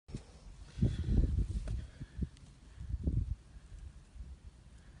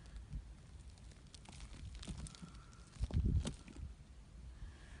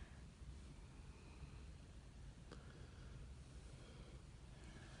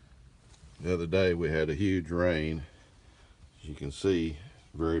The other day we had a huge rain. As you can see,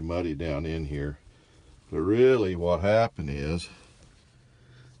 very muddy down in here. But really what happened is,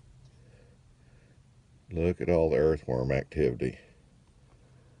 look at all the earthworm activity.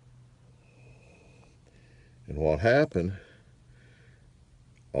 And what happened,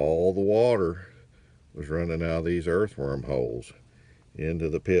 all the water was running out of these earthworm holes into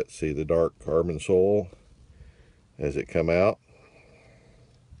the pit. See the dark carbon soil as it come out?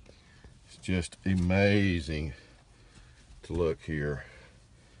 It's just amazing to look here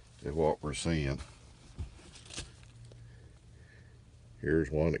at what we're seeing. Here's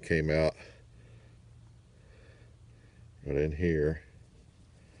one that came out right in here.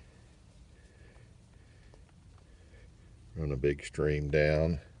 Run a big stream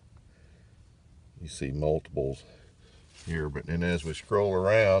down. You see multiples here, but then as we scroll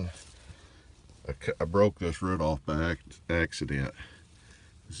around, I broke this root off by accident.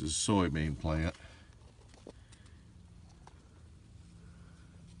 This is a soybean plant.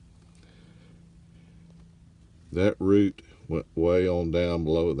 That root went way on down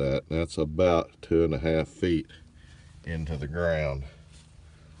below that. That's about 2.5 feet into the ground.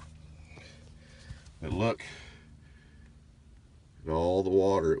 But look at all the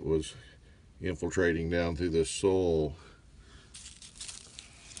water it was infiltrating down through this soil.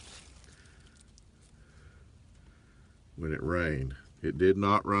 When it rained, it did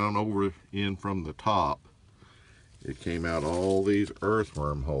not run over in from the top. It came out all these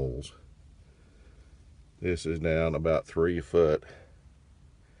earthworm holes. This is down about 3 foot,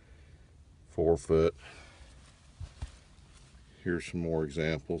 4 foot. Here's some more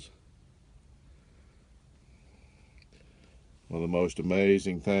examples. One of the most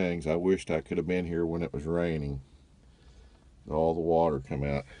amazing things, I wished I could have been here when it was raining. All the water come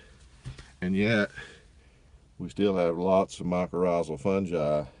out. And yet, we still have lots of mycorrhizal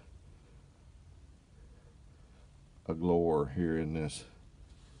fungi galore here in this.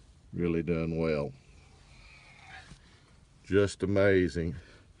 Really done well. Just amazing.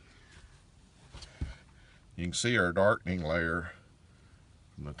 You can see our darkening layer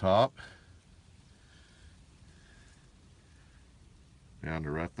from the top down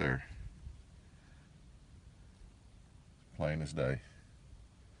to right there. Plain as day.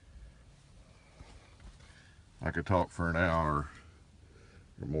 I could talk for an hour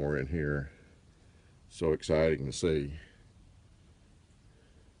or more in here. So exciting to see.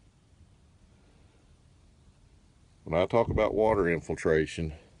 When I talk about water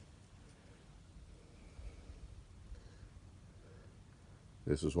infiltration,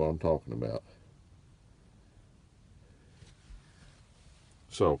 this is what I'm talking about.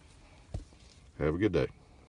 So, have a good day.